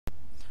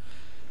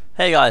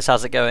Hey guys,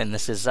 how's it going?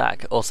 This is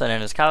Zach, also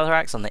known as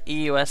Calathrax on the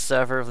EUS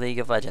server of League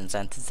of Legends,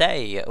 and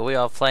today we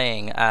are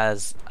playing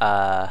as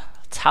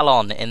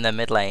Talon in the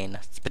mid lane,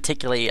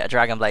 particularly a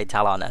Dragonblade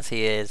Talon, as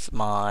he is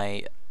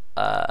my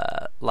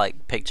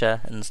like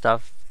picture and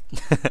stuff.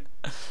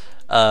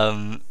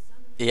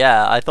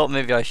 Yeah, I thought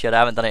maybe I should. I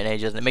haven't done it in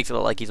ages, and it makes it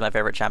look like he's my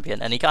favorite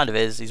champion, and he kind of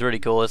is. He's really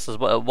cool. This is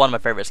one of my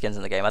favorite skins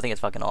in the game. I think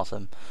it's fucking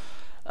awesome.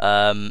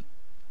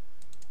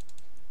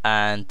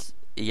 And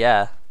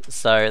yeah,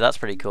 so that's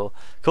pretty cool.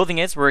 Cool thing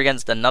is we're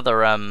against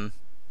another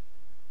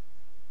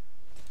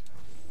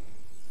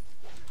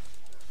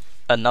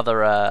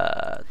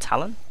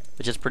Talon,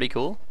 which is pretty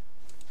cool.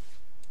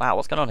 Wow,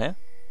 what's going on here?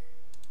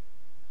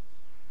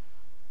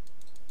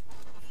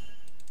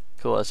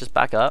 Cool, let's just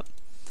back up.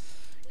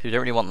 We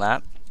don't really want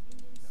that.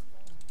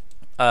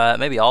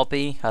 Maybe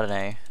Alpi, I don't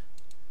know.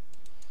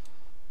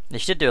 They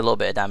should do a little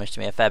bit of damage to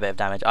me, a fair bit of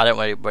damage. I don't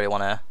really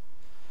want to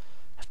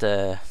have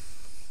to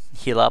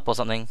heal up or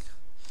something.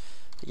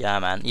 Yeah,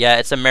 man. Yeah,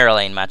 it's a mirror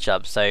lane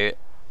matchup, so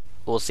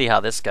we'll see how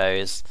this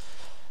goes.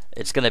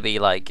 It's gonna be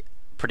like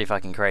pretty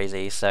fucking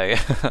crazy, so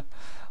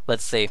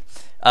let's see.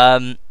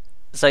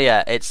 So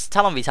yeah, it's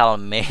Talon v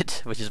Talon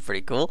mid, which is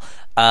pretty cool.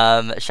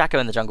 Shaco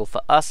in the jungle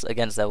for us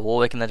against their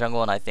Warwick in the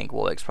jungle, and I think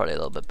Warwick's probably a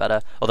little bit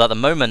better. Although at the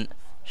moment,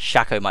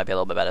 Shaco might be a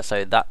little bit better,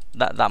 so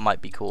that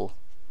might be cool.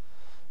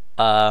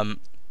 Yeah,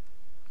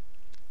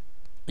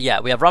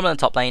 we have Rumble in the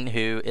top lane,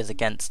 who is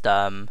against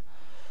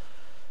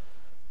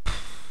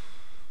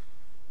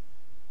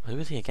who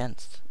is he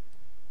against?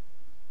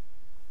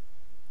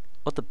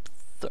 What the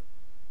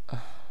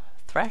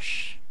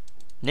Thresh?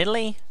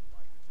 Nidalee?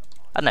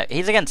 I don't know.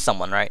 He's against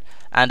someone, right?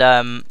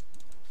 And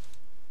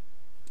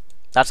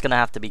that's gonna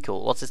have to be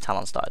cool. What's his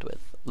talent started with?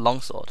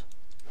 Longsword.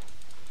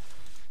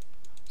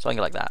 So I can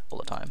go like that all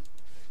the time.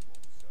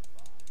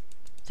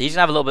 So he's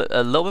gonna have a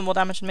little bit more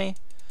damage than me.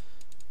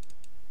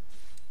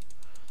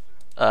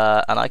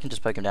 And I can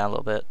just poke him down a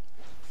little bit.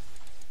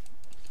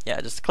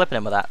 Yeah, just clipping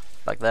him with that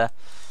back there.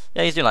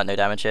 Yeah, he's doing like no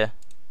damage here.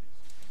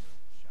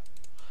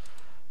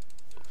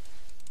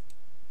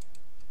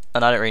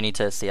 And I don't really need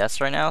to CS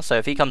right now, so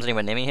if he comes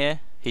anywhere near me here,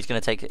 he's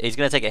gonna take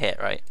a hit,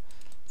 right?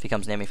 If he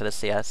comes near me for this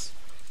CS.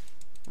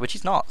 Which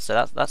he's not,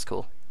 so that's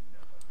cool.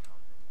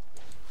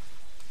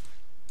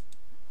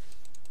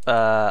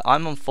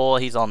 I'm on 4,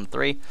 he's on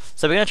 3.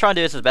 So we're gonna try and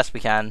do this as best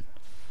we can.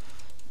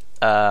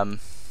 If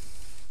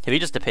he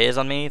just appears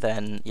on me,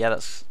 then yeah,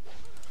 that's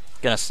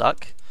gonna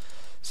suck.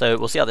 So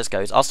we'll see how this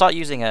goes. I'll start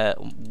using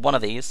one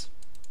of these.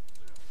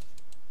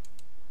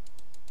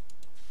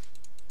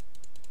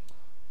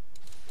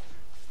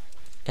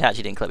 He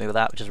actually didn't clip me with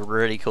that, which is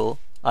really cool.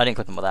 I didn't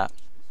clip him with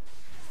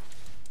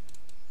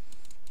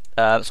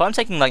that. So I'm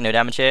taking like no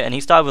damage here, and he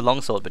started with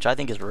longsword, which I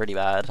think is really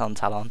bad on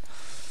Talon,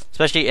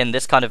 especially in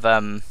this kind of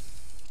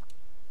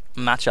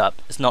matchup.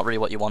 It's not really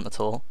what you want at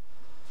all.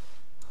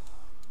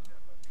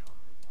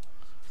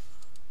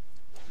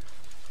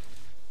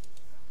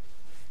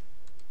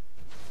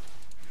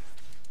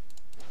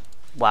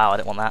 Wow, I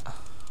didn't want that.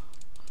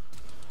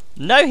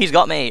 No, he's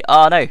got me.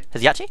 Oh no,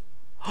 has he actually?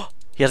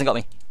 He hasn't got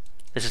me.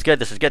 This is good.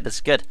 This is good. This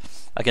is good.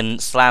 I can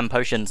slam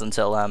potions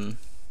until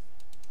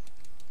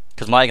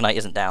because my ignite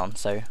isn't down,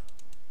 so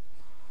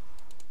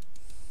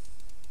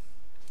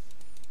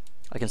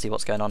I can see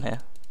what's going on here.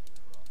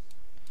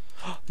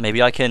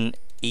 Maybe I can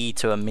E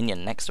to a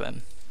minion next to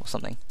him or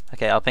something.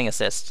 Okay, I'll ping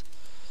assist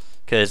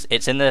because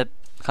it's in the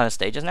kind of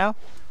stages now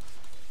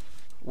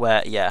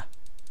where yeah.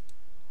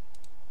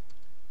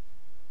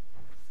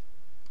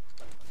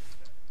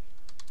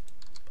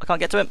 I can't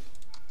get to him.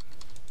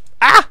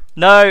 Ah!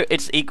 No,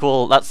 it's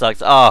equal. That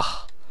sucks.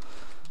 Oh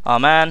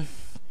man.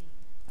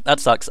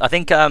 That sucks. I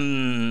think, I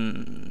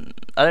don't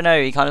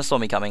know, he kind of saw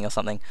me coming or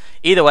something.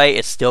 Either way,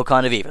 it's still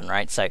kind of even,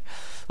 right? So,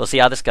 we'll see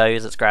how this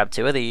goes. Let's grab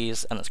 2 of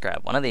these, and let's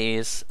grab 1 of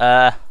these. 2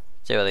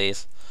 of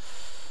these.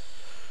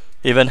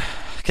 Even.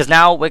 Because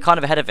now we're kind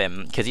of ahead of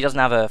him, because he doesn't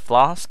have a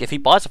flask. If he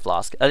buys a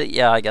flask,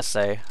 yeah, I guess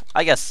so.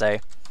 I guess so.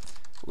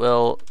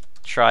 We'll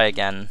try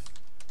again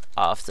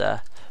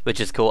after. Which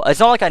is cool.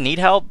 It's not like I need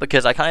help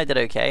because I kind of did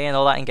okay and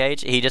all that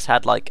engage. He just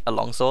had like a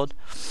longsword.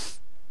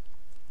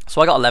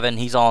 So I got 11.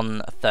 He's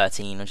on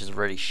 13, which is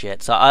really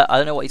shit. So I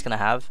don't know what he's going to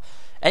have.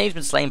 And he's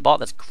been slain bot.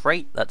 That's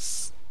great.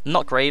 That's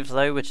not Graves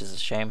though, which is a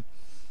shame.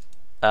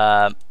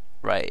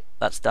 Right.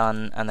 That's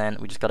done. And then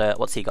we just got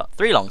what's he got?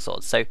 3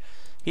 longswords. So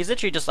he's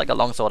literally just like a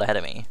longsword ahead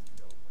of me.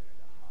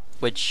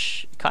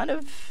 Which kind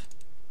of...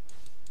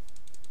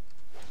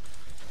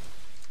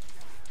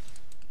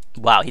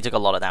 Wow, he took a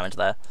lot of damage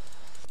there.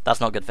 That's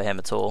not good for him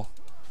at all,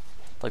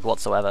 like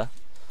whatsoever.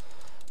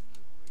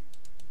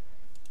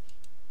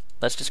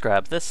 Let's just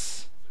grab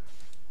this,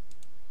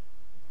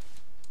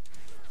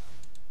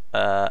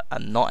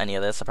 and not any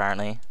of this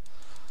apparently.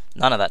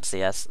 None of that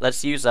CS.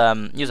 Let's use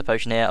a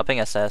potion here. I'll ping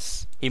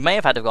SS. He may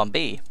have had to have gone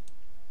B.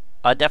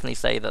 I'd definitely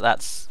say that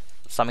that's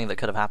something that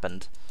could have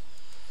happened,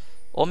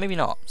 or maybe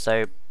not.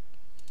 So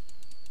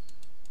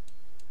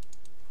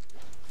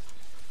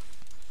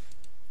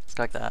let's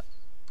go like that.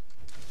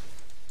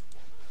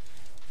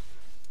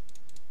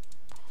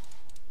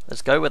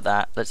 Let's go with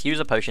that. Let's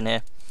use a potion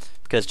here,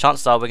 because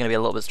chances are we're going to be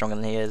a little bit stronger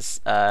than he is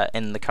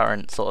in the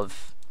current sort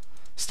of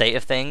state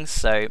of things.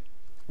 So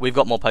we've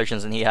got more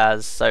potions than he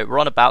has, so we're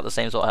on about the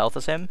same sort of health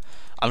as him.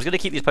 I'm just going to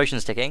keep these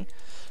potions ticking,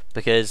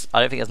 because I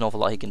don't think there's an awful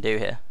lot he can do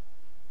here.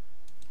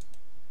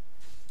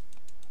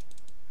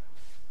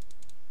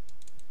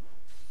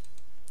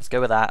 Let's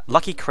go with that.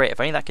 Lucky crit. If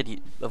only that could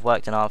have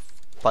worked in our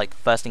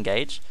first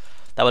engage,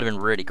 that would have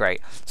been really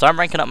great. So I'm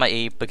ranking up my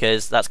E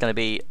because that's going to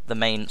be the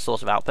main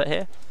source of output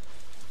here.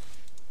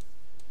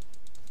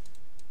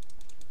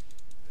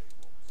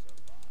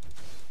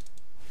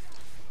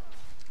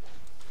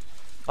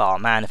 Oh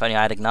man, if only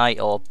I had ignite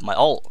or my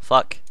ult.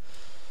 Fuck.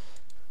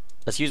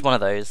 Let's use one of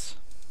those.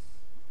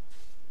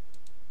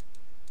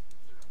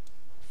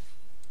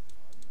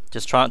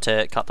 Just try not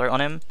to cutthroat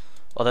on him.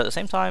 Although at the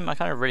same time, I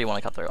kind of really want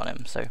to cutthroat on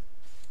him, so.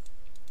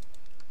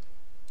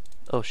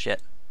 Oh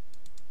shit.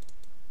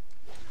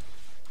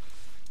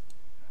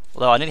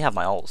 Although I nearly have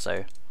my ult,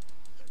 so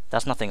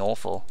that's nothing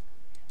awful.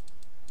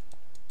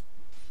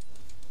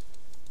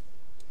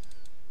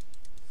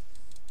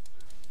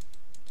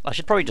 I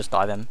should probably just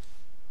dive him.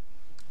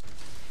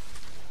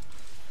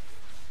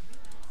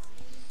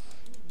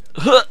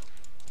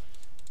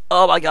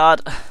 Oh my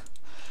god.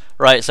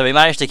 Right, so we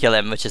managed to kill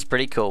him, which is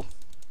pretty cool.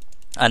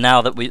 And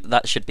now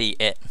that should be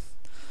it.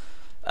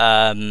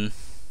 That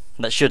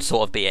should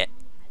sort of be it,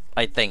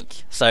 I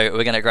think. So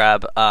we're gonna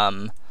grab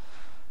a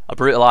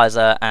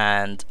brutalizer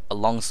and a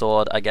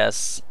longsword, I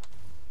guess.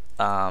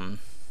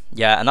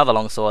 Yeah, another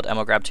longsword, and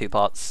we'll grab 2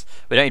 pots.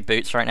 We don't need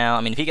boots right now.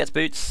 I mean, if he gets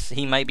boots,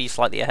 he may be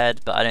slightly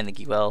ahead, but I don't think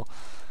he will.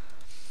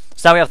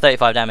 So now we have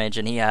 35 damage,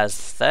 and he has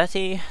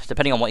 30,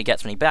 depending on what he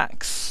gets when he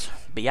backs.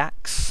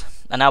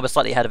 And now we're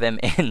slightly ahead of him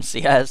in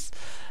CS.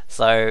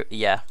 So,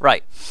 yeah,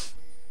 right.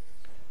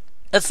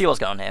 Let's see what's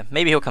going on here.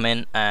 Maybe he'll come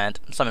in, and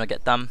something will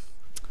get done.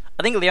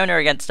 I think Leona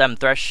against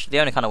Thresh,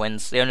 Leona kind of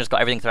wins. Leona's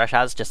got everything Thresh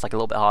has, just like a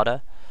little bit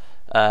harder.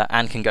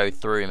 And can go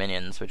through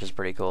minions, which is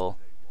pretty cool.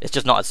 It's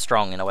just not as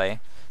strong in a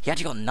way. He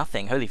actually got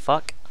nothing, holy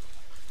fuck.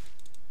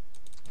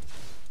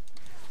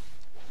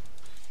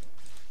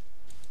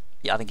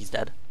 Yeah, I think he's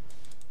dead.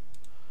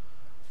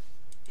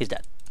 He's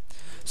dead.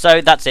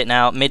 So that's it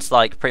now. Mid's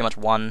like pretty much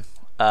won.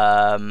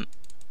 He's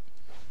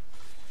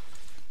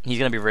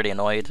going to be really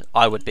annoyed.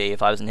 I would be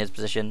if I was in his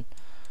position.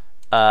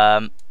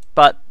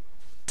 But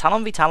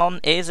Talon v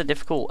Talon is a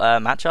difficult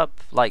matchup,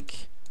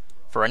 like,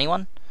 for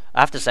anyone,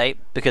 I have to say,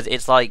 because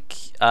it's like,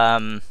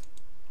 yeah,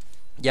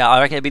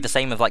 I reckon it'd be the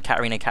same with like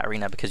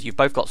Katarina, because you've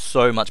both got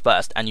so much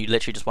burst, and you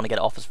literally just want to get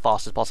it off as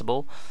fast as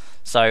possible.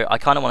 So I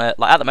kind of want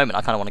to, like, at the moment,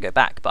 I kind of want to go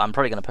back, but I'm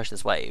probably going to push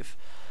this wave,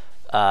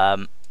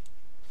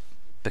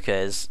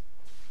 because,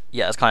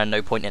 yeah, there's kind of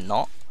no point in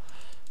not.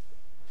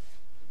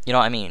 You know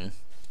what I mean?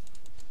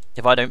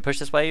 If I don't push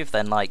this wave,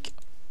 then, like,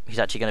 he's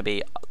actually going to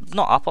be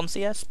not up on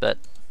CS, but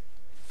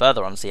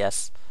further on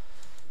CS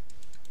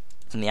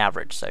than the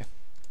average, so.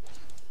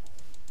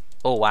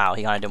 Oh, wow,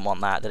 he kind of didn't want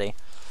that, did he?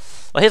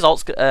 Well, his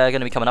ult's going to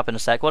be coming up in a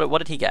sec. What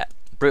did he get?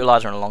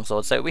 Brutalizer and a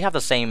longsword. So we have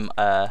the same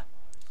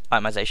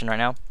itemization right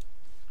now.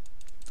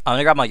 I'm going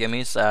to grab my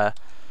Yumi's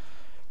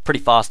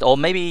pretty fast. Or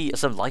maybe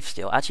some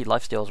lifesteal. Actually,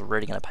 lifesteal is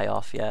really going to pay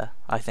off, yeah,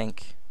 I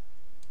think.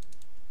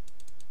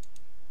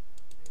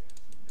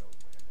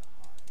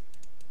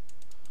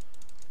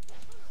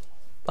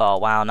 Oh,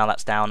 wow, now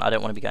that's down. I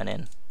don't want to be going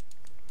in.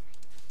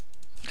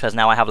 Because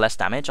now I have less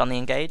damage on the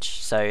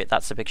engage, so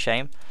that's a big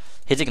shame.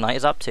 His ignite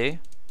is up too.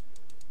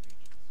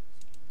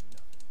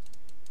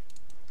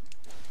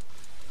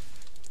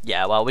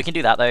 Yeah, well, we can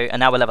do that though, and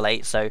now we're level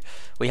 8, so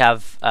we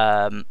have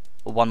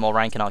one more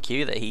rank in our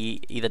queue that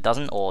he either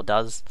doesn't or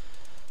does.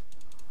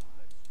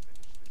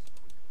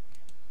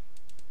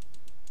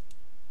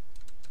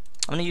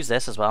 I'm going to use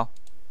this as well.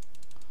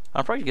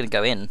 I'm probably going to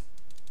go in.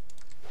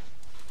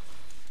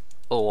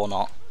 Or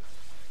not.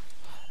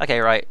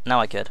 Okay, right, now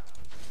I could.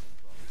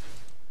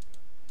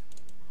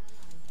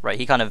 Right,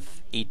 he kind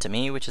of eat to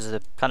me, which is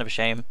kind of a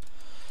shame.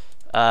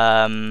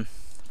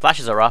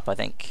 Flashes are up, I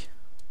think.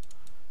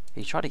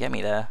 He tried to get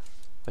me there,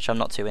 which I'm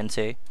not too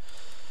into.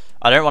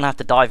 I don't want to have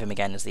to dive him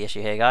again is the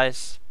issue here,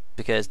 guys.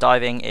 Because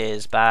diving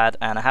is bad,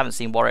 and I haven't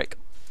seen Warwick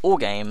all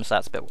game, so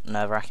that's a bit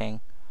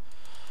nerve-wracking.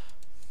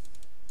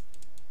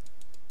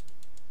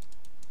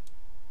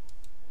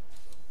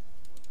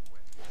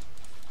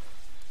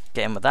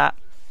 Get in with that.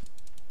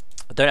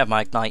 I don't have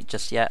my ignite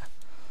just yet.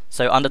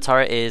 So under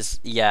turret is,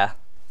 yeah,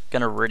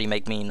 gonna really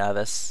make me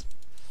nervous.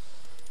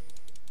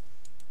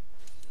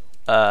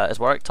 Is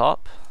Warwick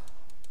top?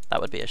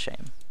 That would be a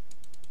shame.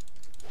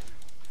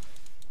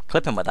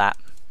 Clip him with that.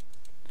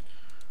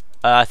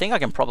 I think I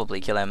can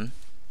probably kill him.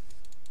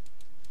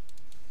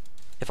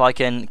 If I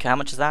can, how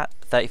much is that?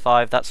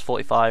 35, that's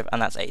 45,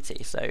 and that's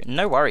 80. So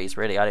no worries,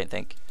 really, I don't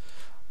think.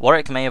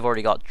 Warwick may have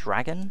already got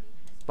dragon.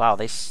 Wow,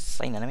 they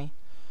slain enemy.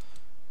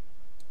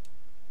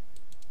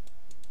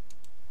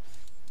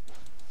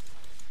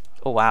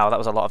 Oh wow, that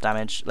was a lot of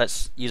damage.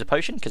 Let's use a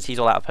potion, because he's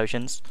all out of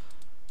potions.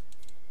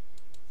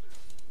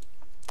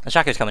 And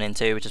Shaco's coming in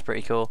too, which is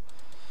pretty cool.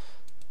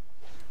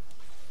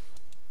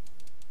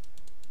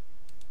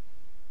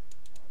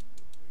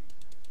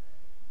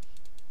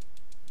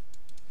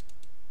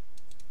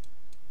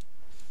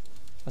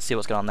 Let's see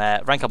what's going on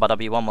there. Rank up our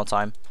W one more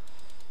time.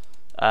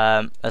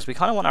 As we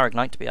kind of want our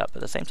Ignite to be up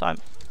at the same time.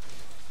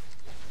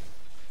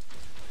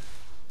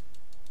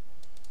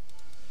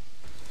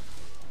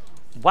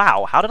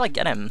 Wow, how did I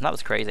get him? That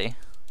was crazy.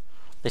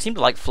 They seem to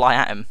like fly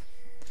at him.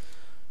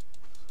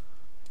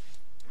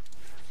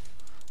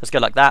 Let's go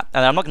like that.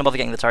 And I'm not going to bother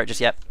getting the turret just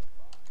yet.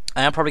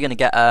 I am probably going to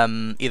get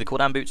either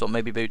cooldown boots or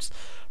Moby boots.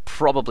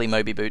 Probably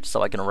Moby boots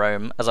so I can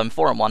roam, as I'm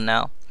 4-on-1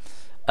 now.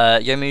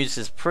 Yomu's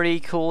is pretty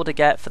cool to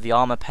get for the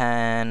armor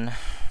pen,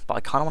 but I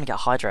kind of want to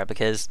get Hydra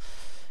because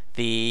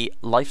the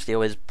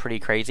lifesteal is pretty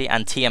crazy,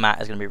 and Tiamat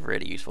is going to be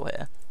really useful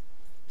here.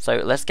 So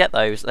let's get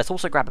those. Let's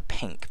also grab a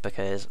pink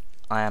because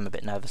I am a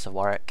bit nervous of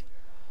Warwick.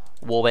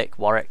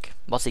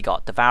 What's he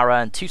got? Devourer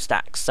and 2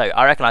 stacks. So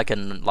I reckon I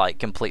can like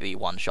completely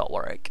one-shot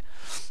Warwick.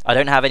 I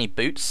don't have any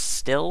boots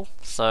still,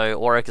 so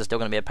Warwick is still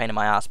going to be a pain in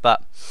my ass,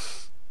 but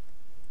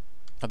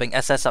I think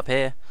SS up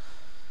here.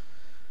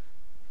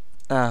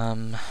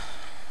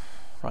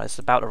 Right, it's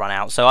about to run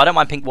out. So I don't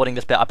mind pink warding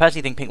this bit. I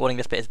personally think pink warding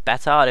this bit is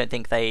better. I don't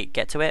think they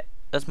get to it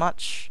as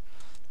much.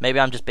 Maybe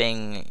I'm just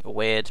being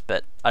weird,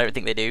 but I don't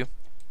think they do.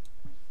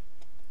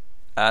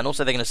 And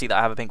also they're going to see that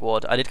I have a pink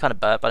ward. I did kind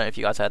of burp. I don't know if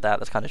you guys heard that.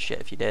 That's kind of shit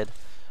if you did.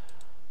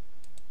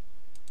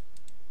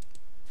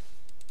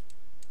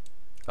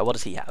 Oh, what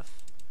does he have?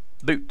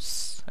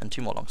 Boots and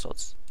 2 more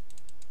longswords.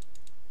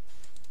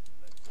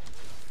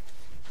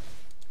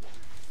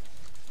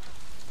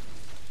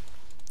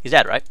 He's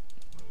dead, right?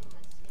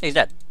 He's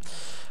dead.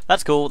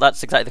 That's cool.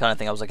 That's exactly the kind of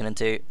thing I was looking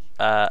into.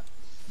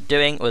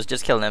 Doing was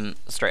just killing him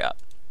straight up.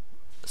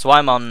 So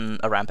I'm on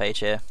a rampage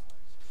here.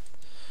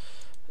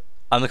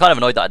 I'm kind of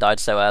annoyed that I died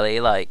so early.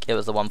 Like, it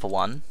was the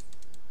 1-for-1.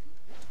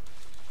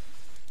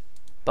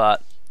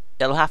 But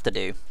it'll have to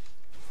do.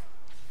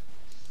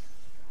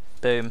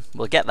 Boom.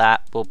 We'll get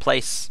that. We'll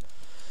place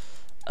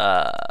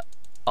our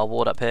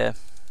ward up here.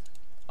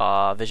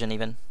 Our vision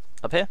even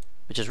up here,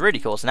 which is really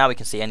cool. So now we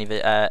can see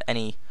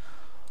any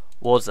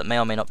wards that may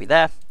or may not be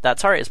there. That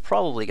turret is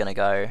probably going to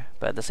go,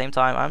 but at the same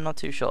time, I'm not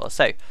too sure.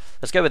 So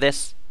let's go with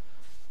this.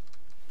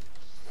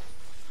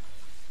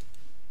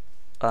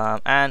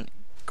 And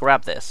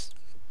grab this.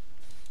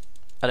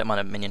 I don't mind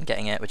a minion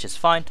getting it, which is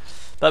fine.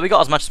 But we got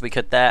as much as we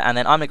could there, and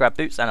then I'm going to grab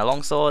boots and a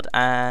longsword,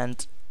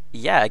 and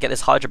yeah, get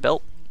this Hydra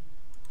built.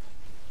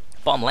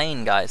 Bottom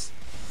lane, guys.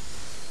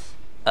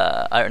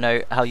 I don't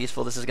know how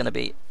useful this is going to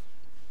be.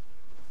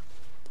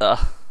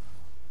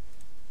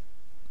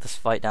 This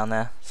fight down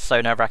there,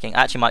 so nerve-wracking.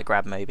 I actually might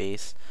grab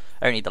Mobies.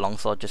 I don't need the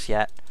longsword just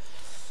yet.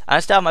 And I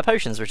still have my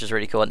potions, which is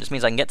really cool. And it just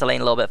means I can get to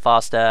lane a little bit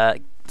faster,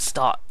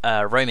 start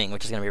roaming,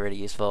 which is going to be really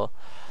useful.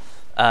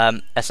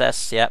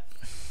 SS, yep.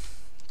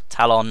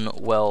 Talon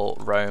will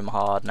roam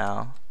hard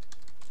now.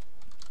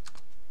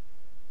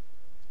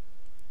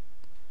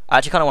 I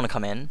actually kind of want to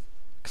come in,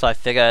 because I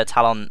figure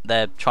Talon,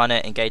 they're trying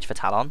to engage for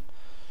Talon.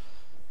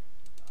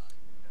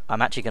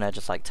 I'm actually going to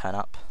just like turn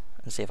up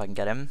and see if I can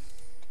get him.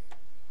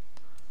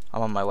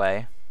 I'm on my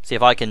way. See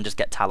if I can just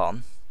get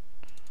Talon.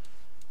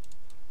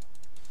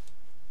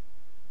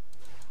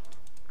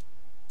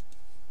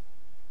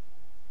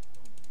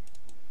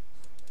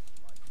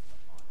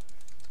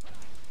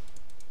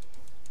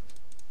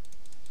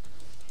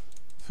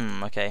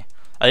 Okay.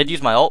 I did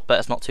use my ult, but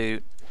it's not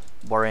too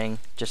worrying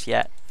just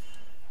yet.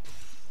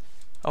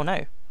 Oh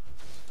no.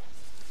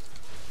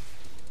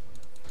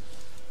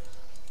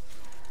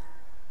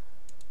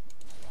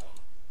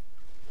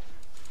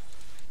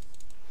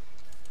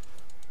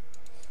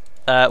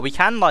 We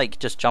can like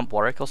just jump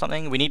Warwick or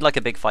something. We need like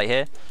a big fight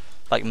here.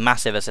 Like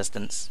massive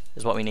assistance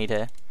is what we need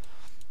here.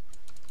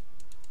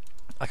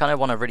 I kind of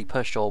want to really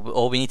push, or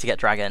we need to get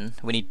Dragon.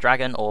 We need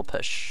Dragon or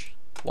push.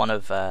 One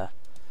of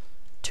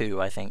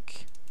 2, I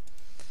think.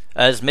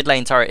 As mid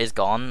lane turret is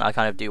gone, I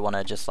kind of do want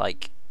to just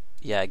like,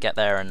 yeah, get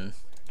there and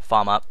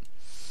farm up.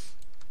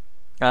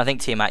 And I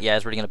think Tiamat, yeah,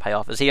 is really going to pay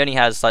off, as he only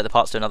has like the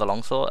parts to another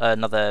longsword,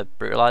 another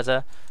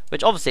brutalizer,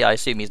 which obviously I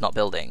assume he's not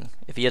building.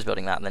 If he is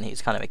building that, then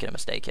he's kind of making a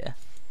mistake here.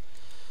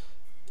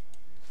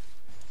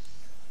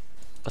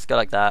 Let's go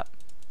like that,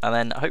 and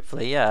then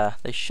hopefully, yeah,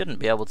 they shouldn't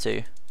be able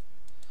to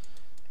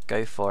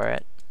go for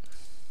it.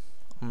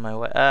 On my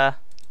way.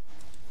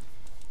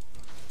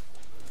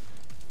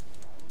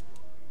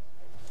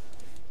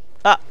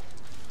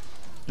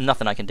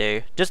 Nothing I can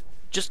do.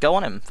 Just go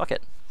on him. Fuck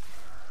it.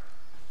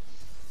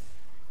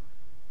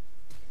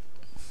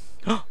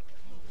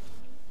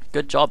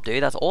 Good job,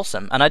 dude. That's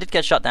awesome. And I did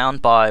get shut down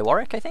by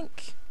Warwick, I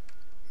think.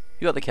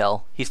 You got the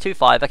kill. He's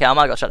 2-5. Okay, I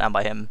might have got shut down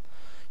by him.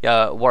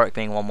 Yeah, Warwick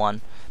being 1-1.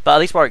 But at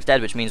least Warwick's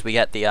dead, which means we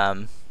get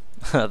the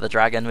the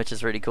dragon, which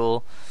is really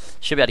cool.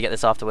 Should be able to get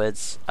this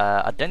afterwards.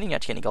 I don't think you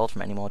actually get any gold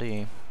from it anymore, do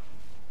you?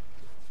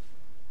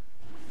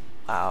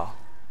 Wow.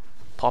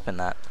 Popping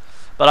that.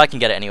 But I can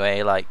get it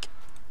anyway, like,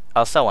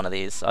 I'll sell one of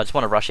these. I just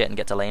want to rush it and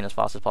get to lane as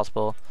fast as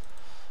possible.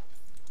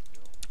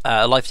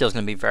 Lifesteal is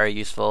going to be very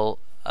useful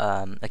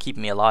at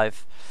keeping me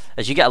alive,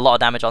 as you get a lot of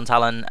damage on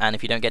Talon, and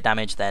if you don't get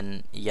damage,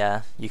 then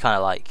yeah, you kind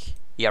of like,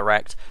 you get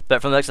wrecked.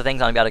 But from the looks of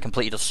things, I'm going to be able to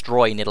completely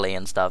destroy Nidalee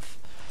and stuff.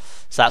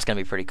 So that's going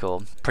to be pretty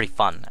cool. Pretty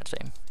fun,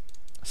 actually.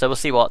 So we'll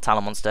see what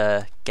Talon wants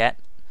to get.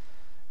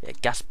 Yeah,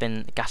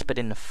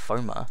 Gaspadin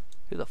Foma.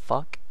 Who the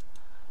fuck?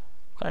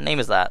 What kind of name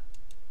is that?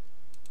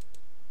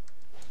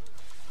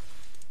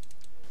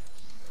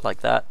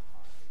 Like that.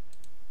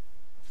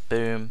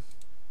 Boom.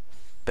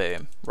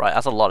 Boom. Right,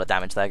 that's a lot of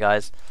damage there,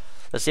 guys.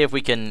 Let's see if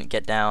we can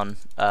get down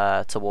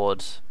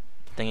towards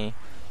thingy.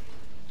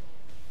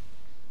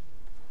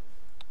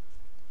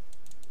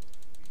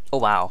 Oh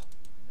wow.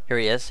 Here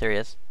he is, here he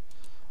is.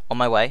 On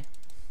my way.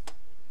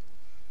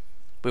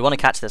 We want to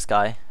catch this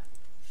guy.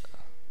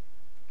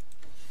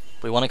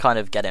 We want to kind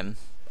of get him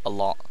a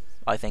lot,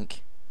 I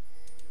think.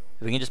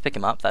 If we can just pick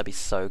him up, that'd be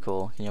so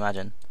cool. Can you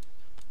imagine?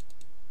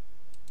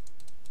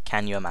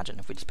 Can you imagine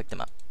if we just picked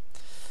him up?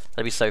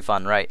 That'd be so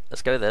fun. Right,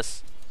 let's go with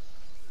this.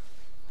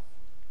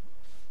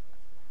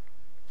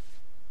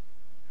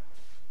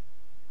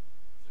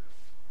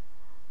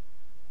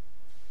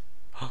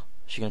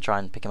 She's gonna try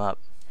and pick him up.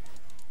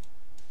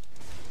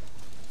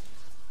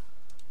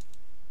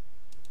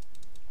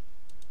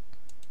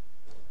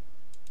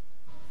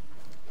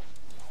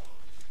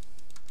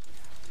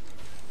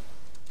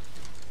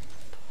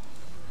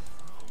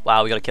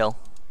 Wow, we got a kill.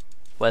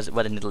 Where did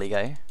Nidalee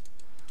go?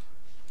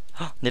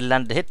 Nidalee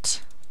landed a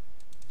hit.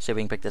 See if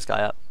we can pick this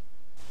guy up.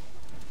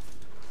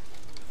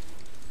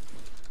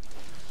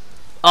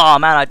 Oh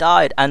man, I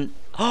died, and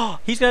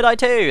he's gonna die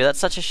too. That's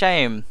such a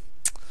shame.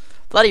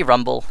 Bloody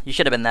Rumble, you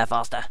should have been there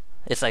faster.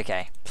 It's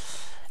okay.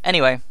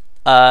 Anyway,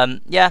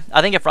 yeah,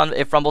 I think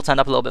if Rumble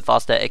turned up a little bit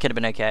faster, it could have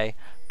been okay.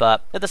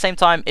 But at the same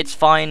time, it's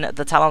fine.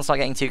 The Talon's not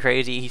getting too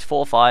crazy. He's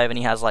 4-5 and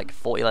he has like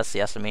 40 less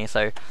CS than me,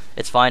 so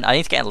it's fine. I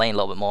need to get in lane a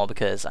little bit more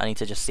because I need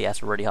to just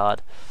CS really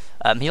hard.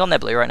 He's on their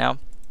blue right now.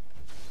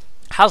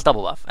 Has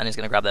double buff and he's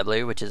going to grab their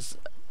blue, which is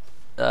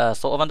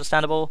sort of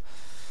understandable.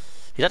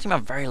 He's actually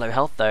on very low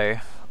health though.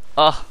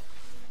 Oh,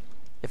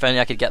 if only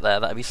I could get there,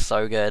 that'd be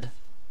so good.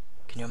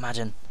 Can you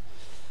imagine?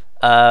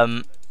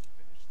 And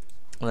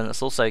then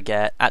let's also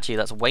get, actually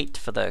let's wait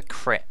for the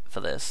crit for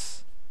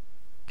this,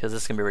 because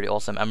this is going to be really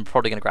awesome. I'm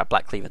probably going to grab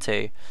Black Cleaver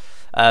too.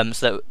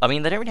 So, I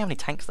mean, they don't really have any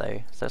tanks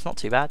though, so it's not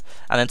too bad.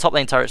 And then top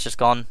lane turret's just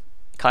gone.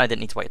 Kind of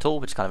didn't need to wait at all,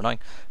 which is kind of annoying.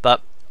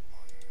 But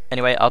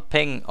anyway, I'll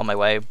ping on my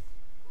way.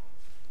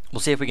 We'll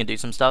see if we can do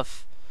some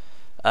stuff.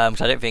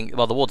 Because I don't think,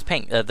 well, the ward's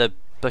pink, the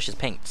bush is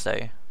pink,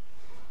 so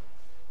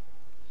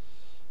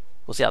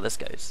we'll see how this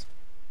goes.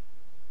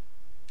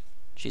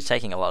 She's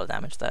taking a lot of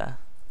damage there,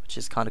 which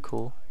is kind of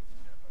cool.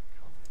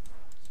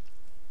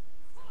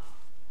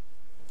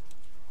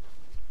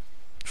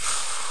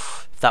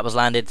 If that was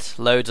landed,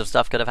 loads of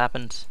stuff could have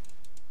happened.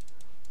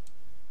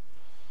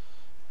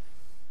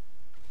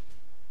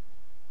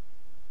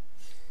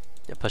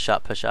 Yeah, push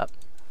up, push up.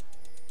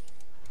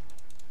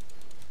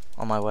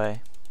 On my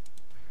way.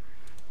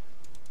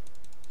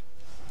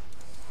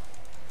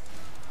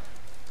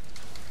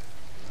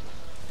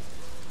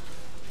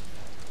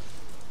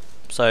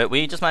 So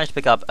we just managed to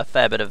pick up a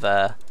fair bit of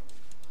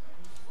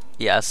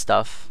yeah,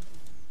 stuff.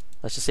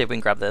 Let's just see if we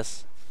can grab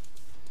this.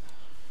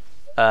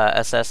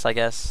 SS, I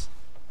guess.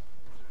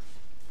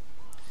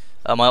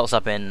 My ult's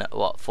up in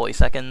what, 40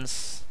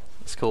 seconds.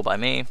 It's cool by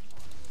me.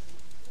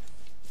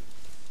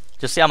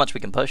 Just see how much we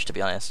can push, to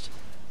be honest.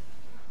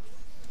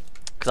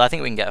 Because I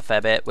think we can get a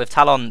fair bit with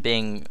Talon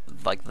being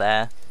like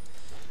there.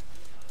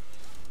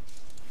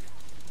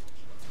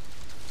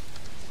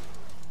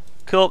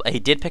 Cool. He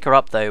did pick her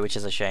up though, which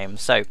is a shame.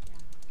 So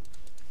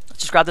let's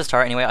just grab this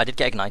turret anyway. I did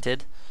get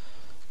ignited.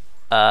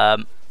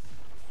 Well,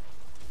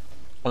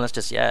 let's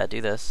just, yeah,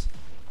 do this.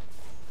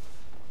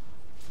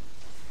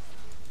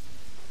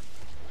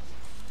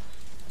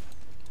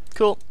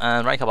 Cool.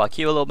 And rank up our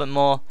Q a little bit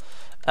more.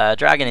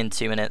 Dragon in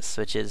 2 minutes,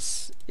 which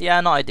is, yeah,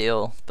 not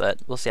ideal, but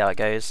we'll see how it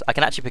goes. I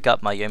can actually pick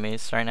up my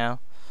Yomis right now.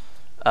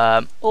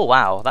 Oh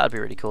wow, that would be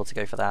really cool to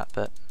go for that,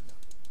 but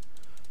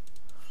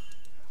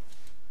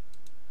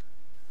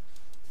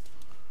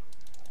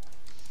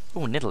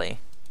oh, Nidalee.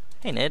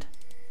 Hey Nid, how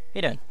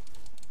you doing?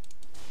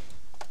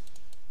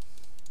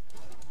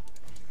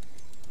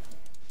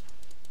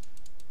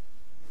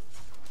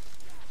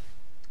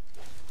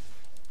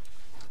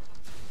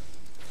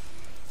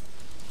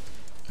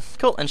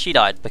 Cool, and she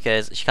died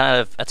because she kind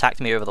of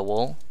attacked me over the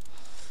wall.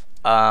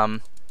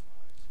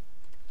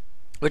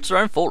 Which is her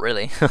own fault,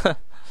 really.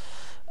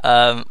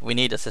 We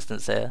need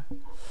assistance here,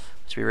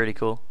 which would be really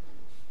cool.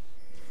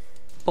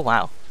 Oh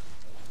wow.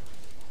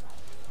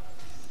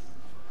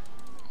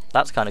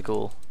 That's kind of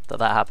cool that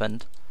that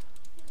happened.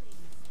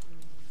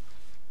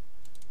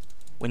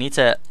 We need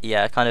to,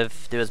 yeah, kind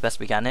of do as best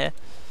we can here.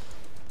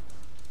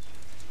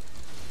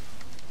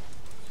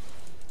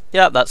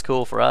 Yeah, that's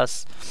cool for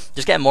us.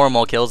 Just getting more and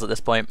more kills at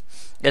this point.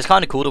 It's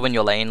kind of cool to win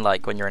your lane,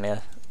 like when you're in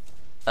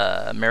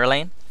a mirror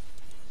lane.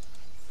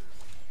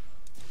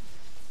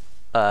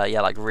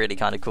 Yeah, like really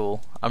kind of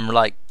cool. I'm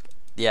like,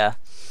 yeah.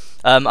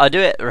 I do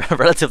it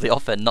relatively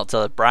often, not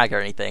to brag or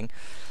anything,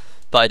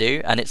 but I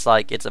do, and it's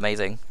like, it's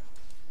amazing.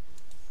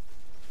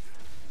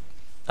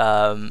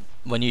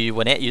 When you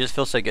win it, you just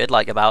feel so good,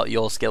 like, about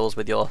your skills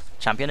with your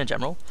champion in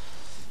general.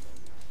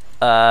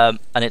 And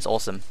it's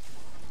awesome.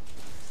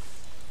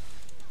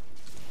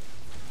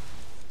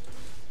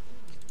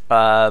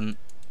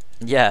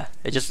 Yeah,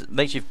 it just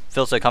makes you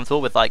feel so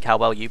comfortable with like how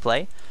well you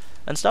play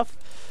and stuff,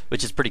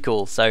 which is pretty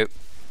cool. So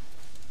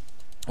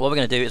what we're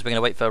gonna do is we're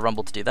gonna wait for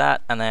Rumble to do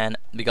that, and then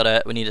we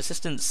need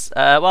assistance.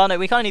 Well, no,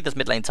 we kind of need this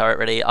mid lane turret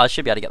really. I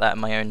should be able to get that in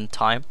my own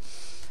time.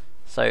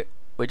 So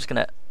we're just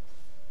gonna,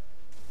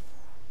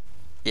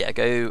 yeah,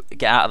 go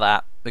get out of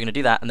that. We're gonna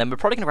do that, and then we're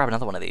probably gonna grab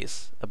another one of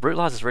these. A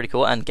brutalizer is really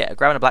cool, and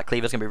grabbing a black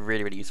cleaver is gonna be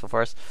really useful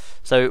for us.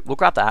 So we'll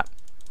grab that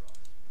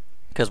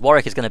because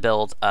Warwick is gonna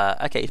build.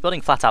 Okay, he's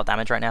building flat out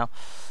damage right now.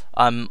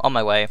 I'm on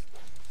my way,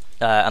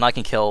 and I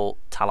can kill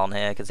Talon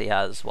here because he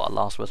has what,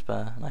 Last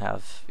Whisper, and I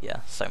have, yeah,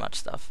 so much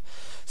stuff.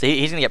 So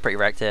he's gonna get pretty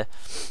wrecked here.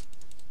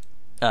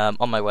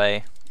 On my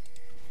way.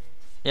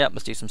 Yep,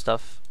 let's do some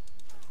stuff.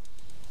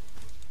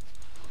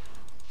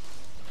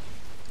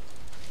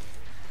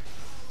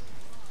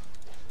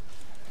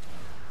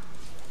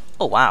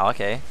 Oh wow,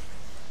 okay.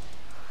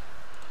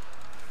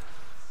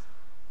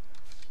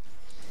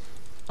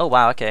 Oh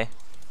wow, okay.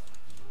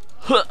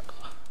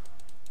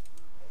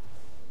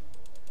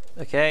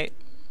 Okay.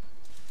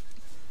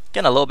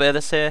 Getting a little bit of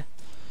this here.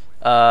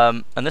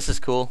 And this is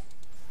cool.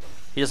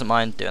 He doesn't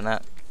mind doing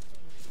that.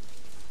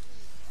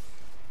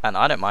 And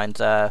I don't mind,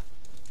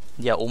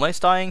 yeah,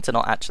 almost dying to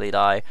not actually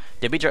die.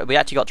 We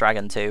actually got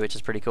Dragon too, which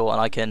is pretty cool. And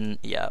I can,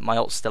 yeah, my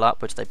ult's still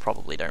up, which they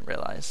probably don't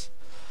realise.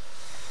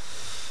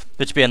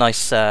 Which would be a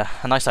nice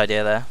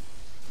idea there.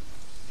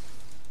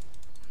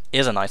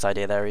 Is a nice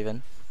idea there,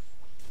 even.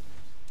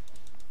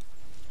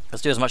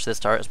 Let's do as much of this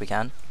turret as we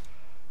can.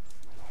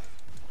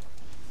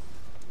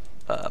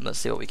 Let's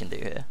see what we can do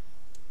here.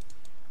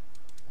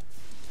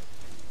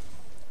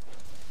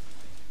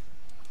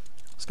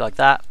 Let's go like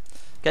that.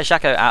 Get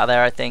Shaco out of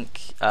there, I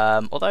think.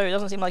 Although it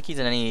doesn't seem like he's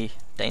in any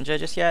danger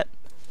just yet.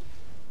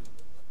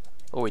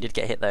 Oh, we did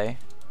get hit though.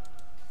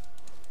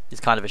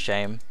 It's kind of a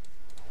shame.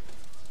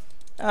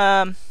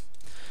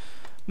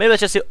 Maybe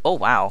let's just see. Oh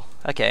wow.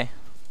 Okay.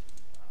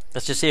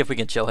 Let's just see if we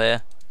can chill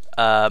here.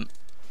 Grab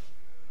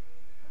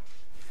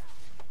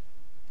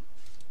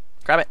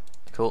it.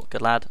 Cool.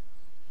 Good lad.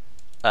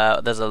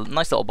 There's a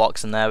nice little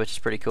box in there, which is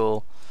pretty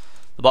cool.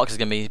 The box is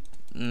going to be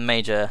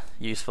major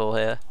useful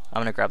here.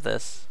 I'm going to grab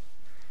this.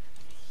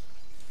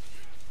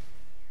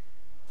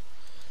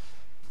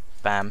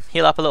 Bam.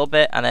 Heal up a little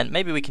bit, and then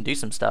maybe we can do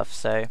some stuff,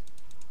 so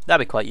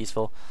that'd be quite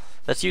useful.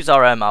 Let's use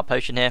our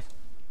potion here.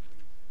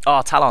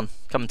 Oh, Talon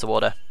coming to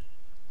water.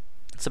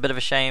 It's a bit of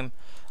a shame.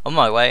 On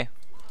my way.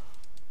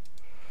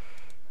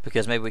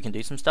 Because maybe we can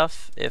do some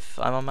stuff if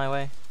I'm on my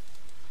way.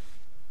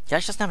 Yeah,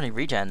 she doesn't have any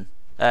regen,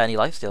 any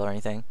lifesteal or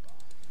anything.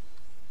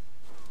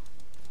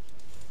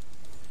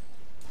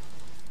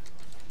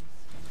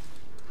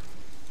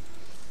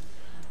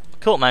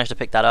 Cool, managed to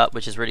pick that up,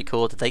 which is really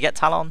cool. Did they get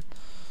Talon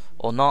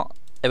or not?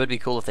 It would be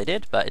cool if they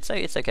did, but it's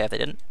okay if they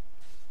didn't.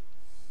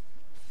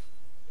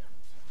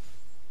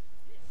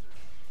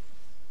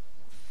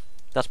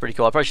 That's pretty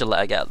cool. I probably should let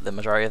her get the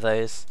majority of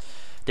those.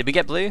 Did we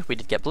get blue? We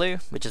did get blue,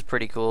 which is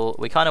pretty cool.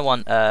 We kind of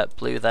want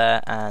blue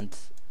there and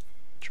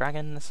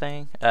dragon, the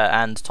saying,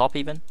 and top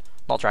even.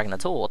 Not dragon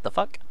at all. What the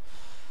fuck?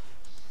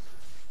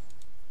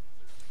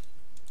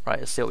 Right,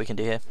 let's see what we can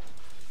do here.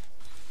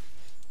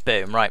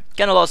 Boom. Right,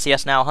 getting a lot of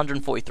CS now.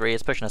 143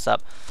 is pushing us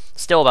up.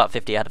 Still about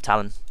 50 ahead of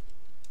Talon.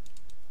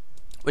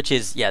 Which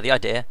is, yeah, the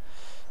idea.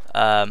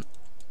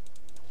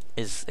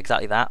 Is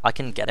exactly that. I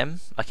can get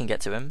him. I can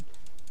get to him.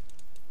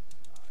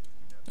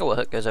 Oh, a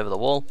hook goes over the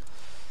wall.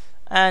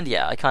 And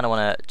yeah, I kind of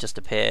want to just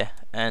appear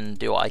and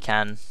do what I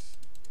can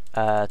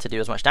to do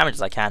as much damage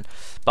as I can.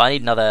 But I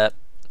need another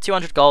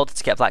 200 gold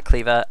to get Black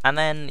Cleaver. And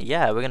then,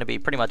 yeah, we're going to be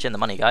pretty much in the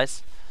money,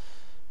 guys.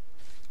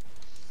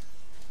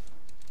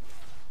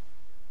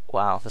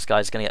 Wow, this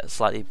guy's going to get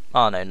slightly...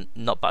 Oh, no,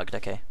 not bugged.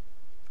 Okay.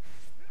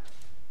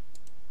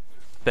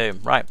 Boom.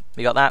 Right,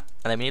 we got that.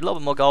 And then we need a little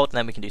bit more gold, and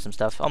then we can do some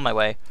stuff. On my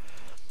way.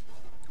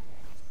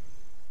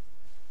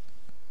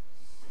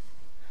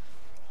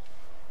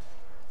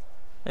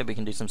 Maybe we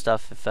can do some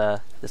stuff if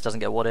this doesn't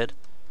get watered.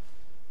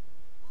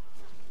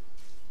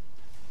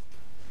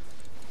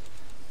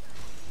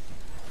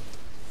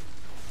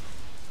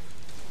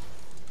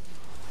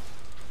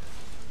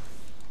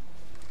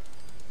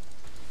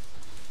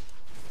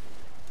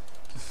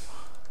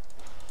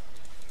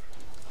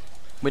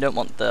 We don't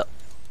want the...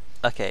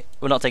 Okay,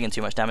 we're not taking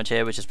too much damage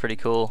here, which is pretty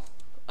cool.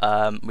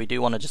 We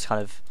do want to just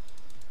kind of...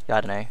 Yeah,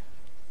 I don't know.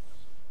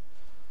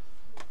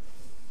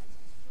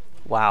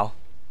 Wow.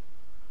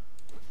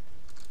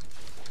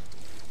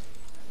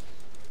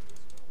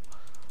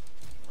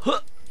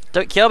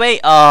 Don't kill me!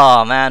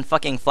 Oh man,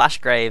 fucking flash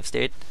graves,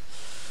 dude.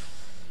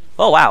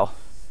 Oh wow,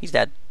 he's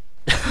dead.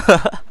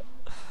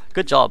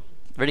 Good job,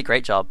 really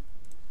great job.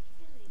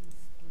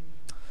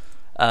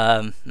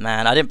 Man,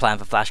 I didn't plan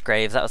for flash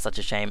graves. That was such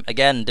a shame.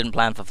 Again, didn't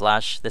plan for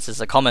flash. This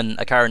is a common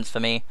occurrence for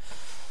me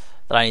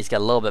that I need to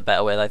get a little bit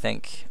better with, I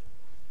think.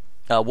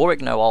 Warwick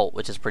no ult,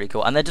 which is pretty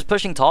cool. And they're just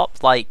pushing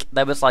top. Like,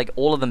 there was like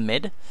all of them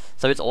mid.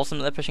 So it's awesome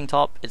that they're pushing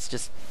top. It's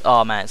just,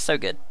 oh man, it's so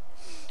good.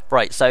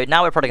 Right, so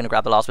now we're probably going to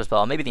grab the last whisper,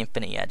 or maybe the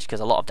Infinity Edge, because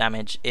a lot of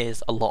damage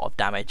is a lot of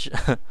damage.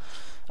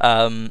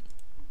 I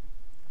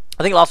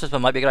I think Last Whisper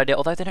might be a good idea,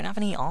 although they don't have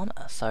any armor.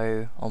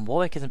 So,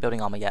 Warwick isn't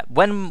building armor yet.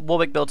 When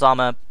Warwick builds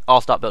armor,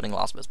 I'll start building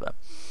Last Whisper.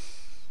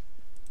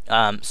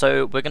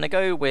 So we're gonna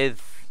go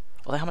with.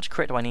 Although, how much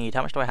crit do I need?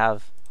 How much do I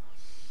have?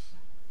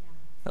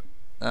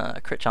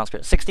 Crit chance,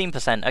 crit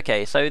 16%.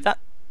 Okay, so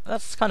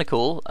that's kind of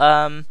cool.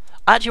 I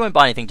actually won't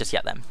buy anything just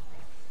yet then.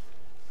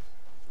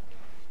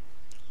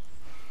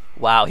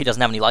 Wow, he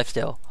doesn't have any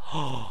lifesteal.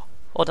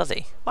 Or does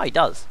he? Oh, he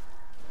does.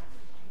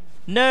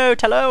 No,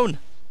 Talon!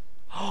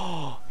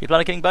 He's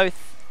planning on killing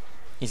both.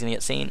 He's gonna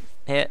get seen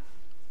here.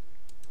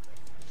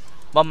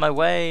 I'm on my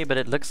way, but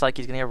it looks like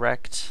he's gonna get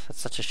wrecked. That's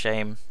such a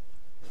shame.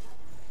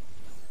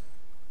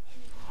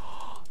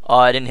 Oh,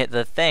 I didn't hit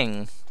the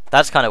thing.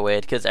 That's kind of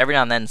weird, because every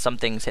now and then some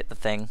things hit the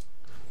thing.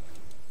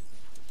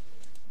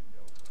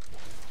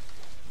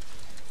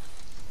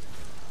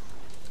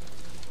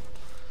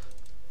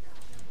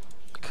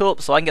 Cool,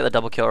 so I can get the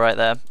double kill right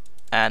there.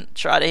 And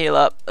try to heal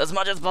up as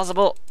much as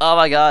possible. Oh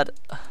my god.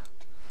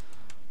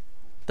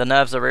 The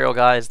nerves are real,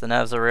 guys. The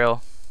nerves are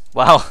real.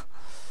 Wow.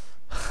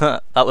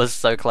 That was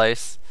so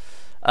close.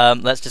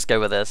 Let's just go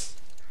with this.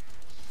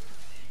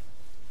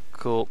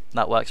 Cool,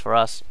 that works for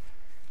us.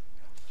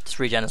 Just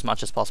regen as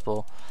much as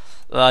possible.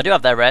 I do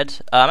have their red.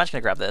 I'm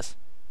actually going to grab this.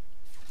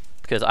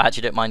 Because I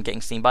actually don't mind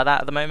getting seen by that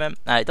at the moment.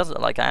 It doesn't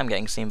look like I am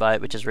getting seen by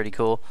it, which is really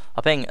cool.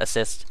 I'll ping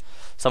assist.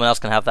 Someone else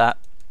can have that.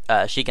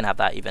 She can have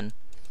that even.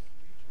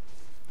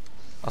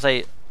 I'll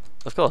say,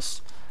 of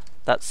course.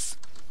 That's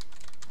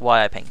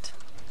why I pinged.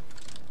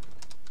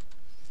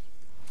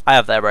 I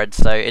have their red,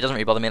 so it doesn't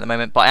really bother me at the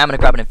moment. But I am going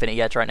to grab an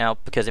Infinity Edge right now,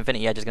 because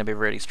Infinity Edge is going to be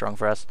really strong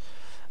for us.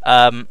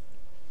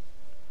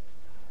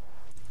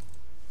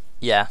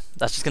 Yeah,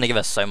 that's just going to give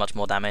us so much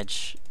more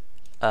damage.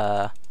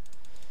 And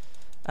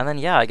then,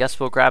 yeah, I guess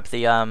we'll grab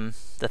the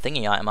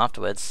thingy item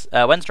afterwards.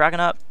 When's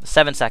Dragon up?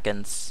 7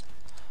 seconds.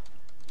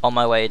 On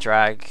my way,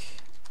 Drag.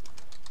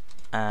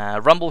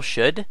 Rumble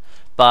should,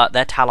 but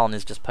their Talon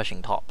is just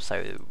pushing top,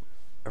 so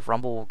if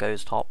Rumble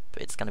goes top,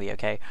 it's going to be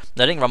okay. I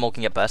don't think Rumble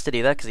can get bursted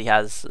either, because he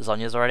has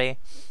Zhonya's already.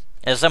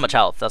 There's so much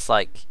health, that's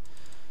like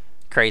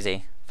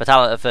crazy. For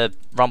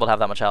Rumble to have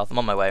that much health, I'm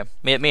on my way.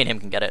 Me and him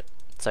can get it,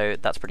 so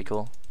that's pretty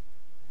cool.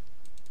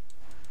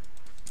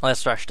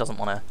 Unless Thresh doesn't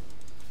want to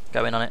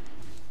go in on it.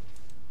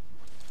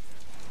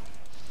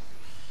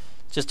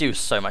 Just do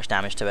so much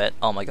damage to it,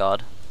 oh my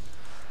god.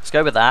 Let's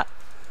go with that.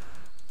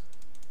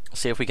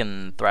 See if we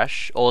can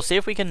Thresh, or see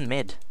if we can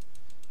mid.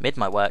 Mid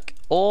might work.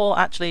 Or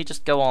actually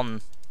just go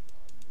on.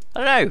 I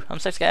don't know, I'm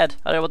so scared.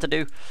 I don't know what to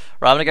do.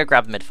 Right, I'm gonna go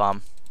grab the mid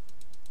farm.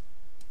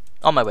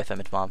 On my way for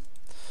mid farm.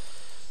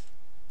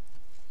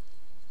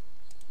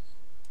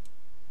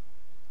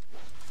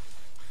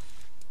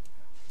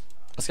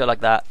 Let's go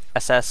like that.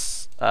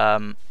 SS,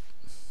 because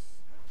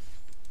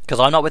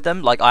I'm not with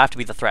them, like, I have to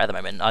be the threat at the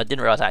moment. I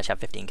didn't realise I actually have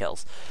 15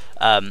 kills.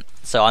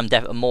 So I'm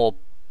more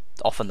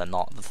often than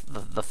not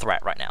the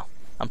threat right now.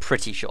 I'm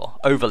pretty sure.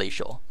 Overly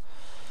sure.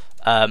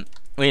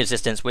 We need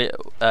assistance. We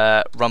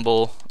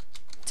Rumble.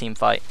 Team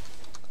fight.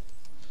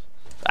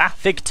 Ah,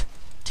 Figged.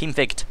 Team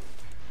Figged.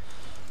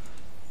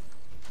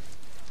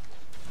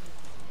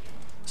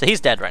 So he's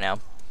dead right now.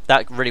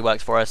 That really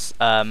works for us.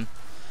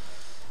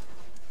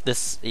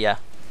 Yeah.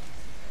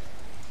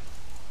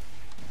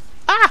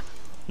 Ah!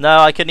 No,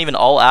 I couldn't even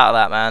ult out of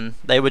that, man.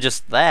 They were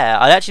just there.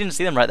 I actually didn't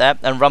see them right there,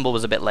 and Rumble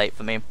was a bit late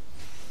for me.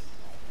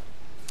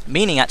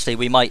 Meaning, actually,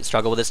 we might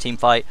struggle with this team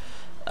fight.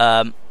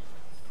 Oh,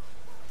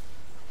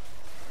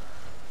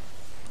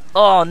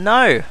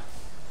 no!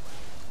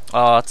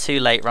 Oh, too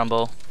late,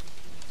 Rumble.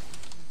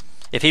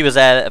 If he was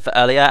there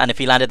earlier, and if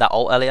he landed that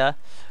ult earlier,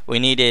 we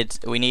needed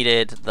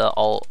the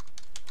ult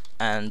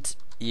and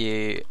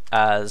you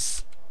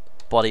as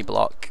body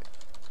block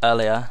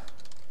earlier,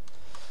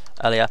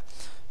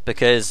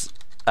 because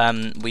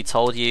we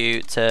told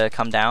you to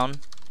come down,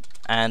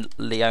 and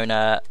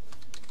Leona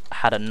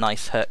had a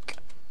nice hook.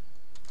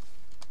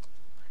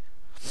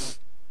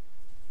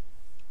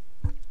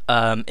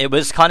 It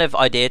was kind of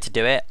idea to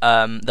do it.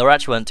 There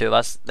actually weren't two of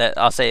us.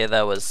 I'll say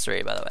there was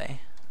three, by the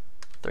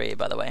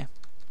way.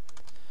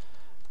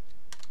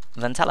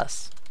 Then tell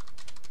us.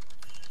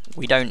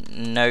 We don't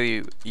know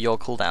your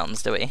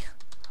cooldowns, do we?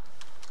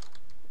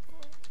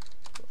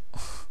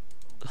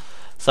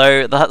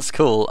 So that's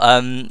cool.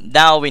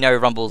 Now we know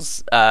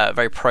Rumble's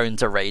very prone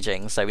to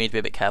raging, so we need to be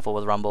a bit careful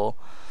with Rumble.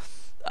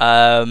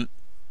 Because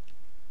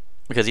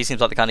he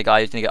seems like the kind of guy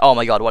who's gonna go, "Oh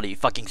my god, what are you,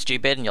 fucking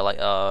stupid?" And you're like,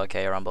 "Oh,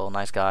 okay, Rumble,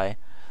 nice guy."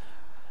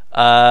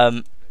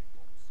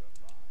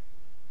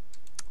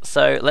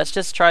 So let's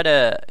just try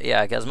to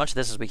get as much of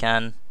this as we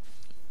can.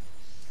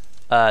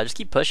 Just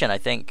keep pushing. I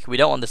think we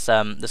don't want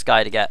this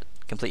guy to get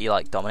completely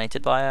like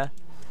dominated by her.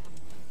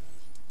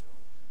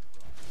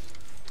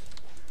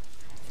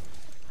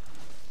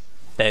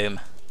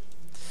 Boom.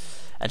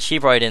 And she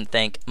probably didn't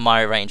think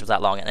my range was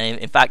that long, and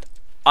in fact,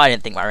 I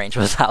didn't think my range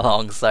was that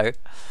long. So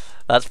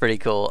that's pretty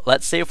cool.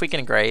 Let's see if we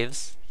can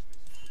Graves.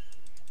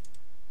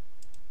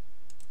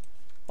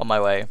 On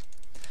my way.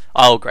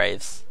 Oh,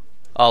 Graves.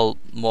 Oh,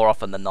 more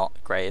often than not,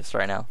 Graves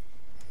right now.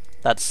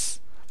 That's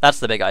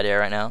the big idea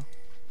right now.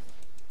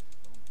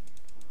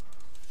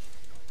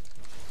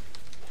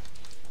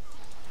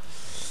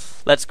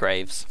 Let's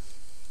Graves.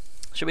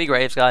 Should we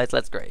Graves, guys?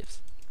 Let's Graves.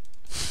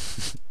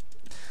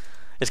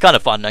 It's kind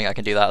of fun knowing I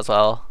can do that as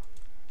well,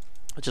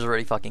 which is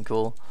really fucking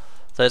cool.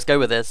 So let's go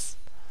with this.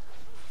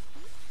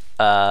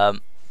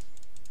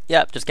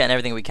 Yep, just getting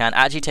everything we can.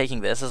 Actually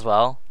taking this as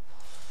well.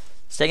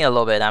 It's taking a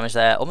little bit of damage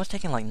there. Almost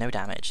taking like no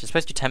damage. It's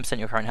supposed to do 10% of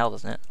your current health,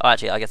 isn't it? Oh,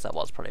 actually, I guess that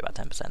was probably about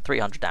 10%.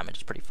 300 damage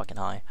is pretty fucking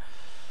high.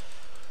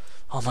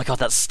 Oh my god,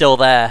 that's still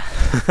there.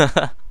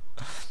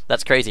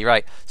 That's crazy,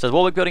 right. So is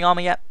Warwick building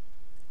armor yet?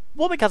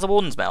 Warwick has a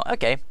Warden's Mail.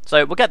 Okay,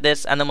 so we'll get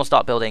this, and then we'll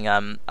start building, I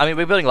mean,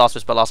 we're building Last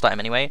Whisper last time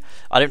anyway.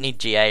 I don't need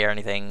GA or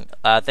anything.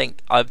 I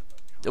think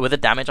with the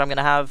damage I'm going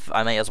to have,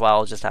 I may as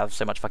well just have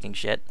so much fucking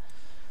shit.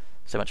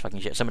 So much fucking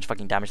shit, so much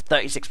fucking damage.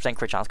 36%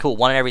 crit chance. Cool,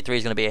 1 in every 3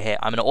 is going to be a hit.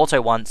 I'm going to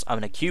auto once, I'm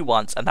going to Q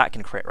once, and that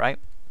can crit, right?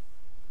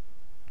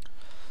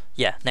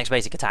 Yeah, next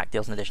basic attack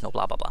deals an additional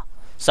blah blah blah.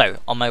 So,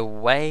 on my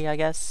way, I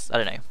guess?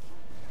 I don't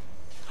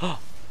know.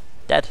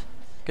 Dead.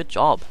 Good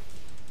job.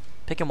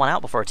 Picking one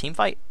out before a team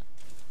fight.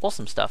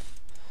 Awesome stuff.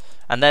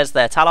 And there's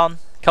their Talon,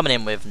 coming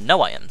in with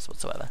no items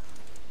whatsoever.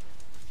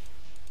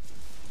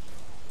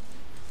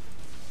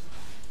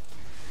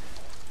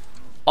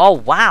 Oh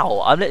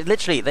wow, I'm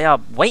literally, they are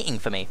waiting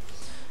for me.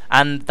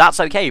 And that's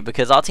okay,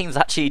 because our team's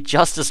actually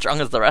just as strong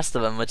as the rest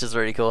of them, which is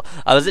really cool.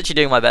 I was literally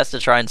doing my best to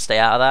try and stay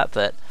out of that,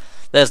 but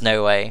there's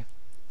no way.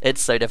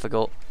 It's so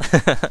difficult.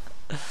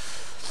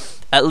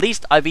 At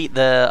least I beat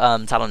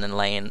the Talon in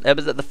lane. It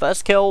was the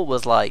first kill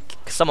was like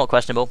somewhat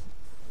questionable,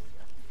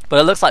 but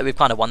it looks like we've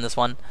kind of won this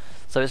one,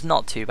 so it's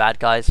not too bad,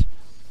 guys.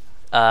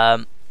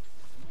 Yeah,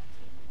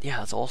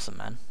 that's awesome,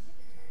 man.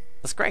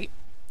 That's great.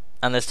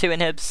 And there's 2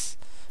 inhibs,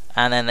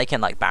 and then they can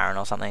like Baron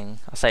or something.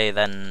 I say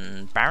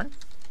then Baron.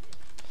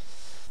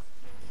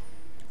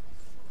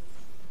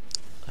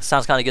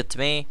 Sounds kind of good to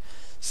me.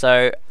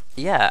 So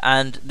yeah,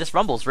 and this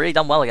Rumble's really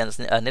done well against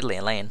Nidalee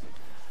in lane.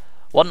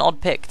 What an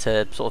odd pick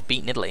to sort of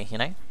beat Nidalee, you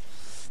know?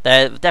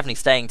 They're definitely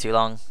staying too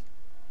long.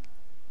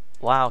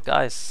 Wow,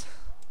 guys.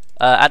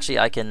 Actually,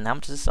 I can... How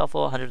much does this sell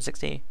for?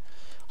 160?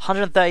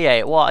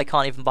 138. What? I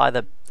can't even buy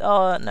the...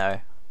 Oh,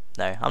 no.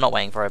 No, I'm not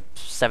waiting for a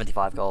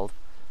 75 gold.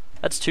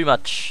 That's too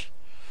much.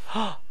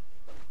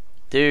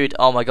 Dude,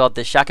 oh my god,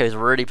 this Shaco's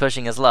really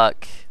pushing his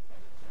luck.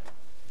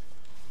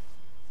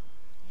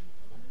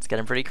 It's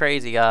getting pretty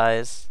crazy,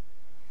 guys.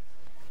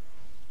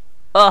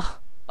 Oh,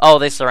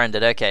 they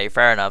surrendered. Okay,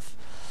 fair enough.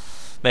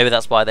 Maybe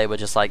that's why they were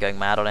just like going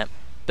mad on it.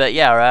 But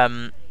yeah,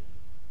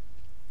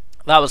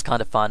 that was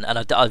kind of fun, and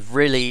I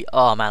really,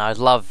 oh man, I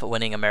love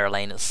winning a mirror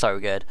lane. It's so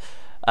good.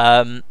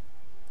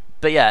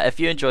 But yeah, if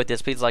you enjoyed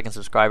this, please like and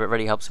subscribe. It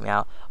really helps me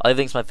out. I'll leave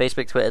links to my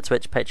Facebook, Twitter,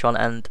 Twitch, Patreon,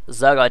 and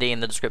Zerg ID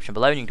in the description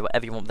below. And you can do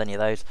whatever you want with any of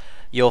those.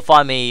 You'll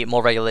find me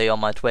more regularly on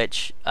my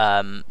Twitch,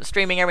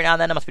 streaming every now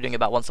and then. I must be doing it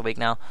about once a week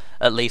now,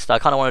 at least. I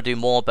kind of want to do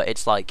more, but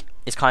it's like,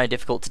 it's kind of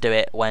difficult to do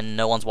it when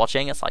no one's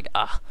watching. It's like,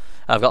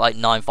 I've got like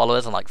 9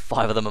 followers, and like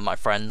 5 of them are my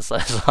friends. So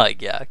it's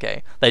like, yeah,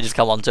 okay. They just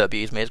come on to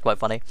abuse me. It's quite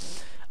funny.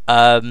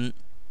 But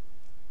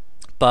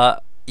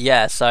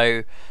yeah,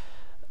 so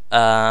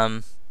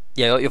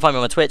yeah, you'll find me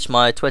on my Twitch,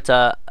 my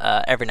Twitter.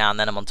 Every now and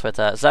then I'm on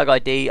Twitter. Zerg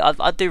ID,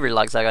 I do really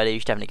like Zerg ID. You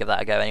should definitely give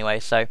that a go anyway.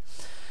 So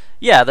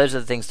yeah, those are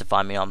the things to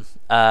find me on.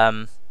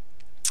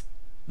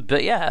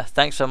 But yeah,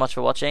 thanks so much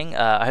for watching.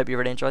 I hope you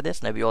really enjoyed this,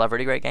 and hope you all have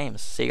really great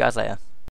games. See you guys later.